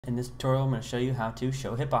In this tutorial, I'm going to show you how to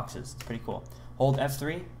show hitboxes. It's pretty cool. Hold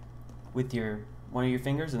F3 with one of your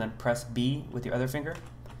fingers and then press B with your other finger,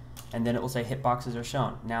 and then it will say hitboxes are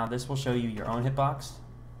shown. Now this will show you your own hitbox,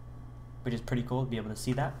 which is pretty cool to be able to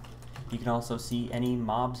see that. You can also see any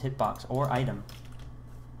mob's hitbox or item.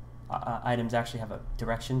 Items actually have a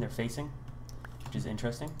direction they're facing, which is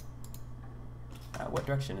interesting. What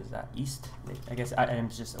direction is that? East? I guess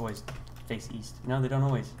items just always face east. No, they don't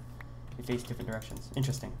always. They face different directions.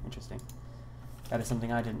 Interesting, interesting. That is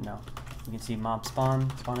something I didn't know. You can see mob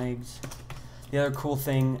spawn eggs. The other cool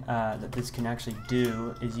thing that this can actually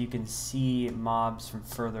do is you can see mobs from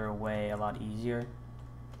further away a lot easier.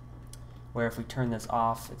 Where if we turn this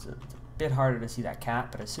off, it's a bit harder to see that cat,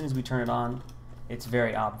 but as soon as we turn it on, it's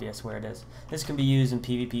very obvious where it is. This can be used in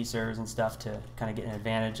PvP servers and stuff to kind of get an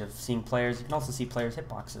advantage of seeing players. You can also see players'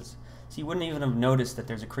 hitboxes. So you wouldn't even have noticed that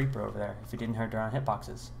there's a creeper over there if you didn't turn on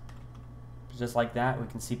hitboxes. Just like that, we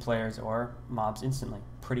can see players or mobs instantly.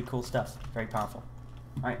 Pretty cool stuff. Very powerful.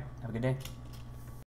 Alright, have a good day.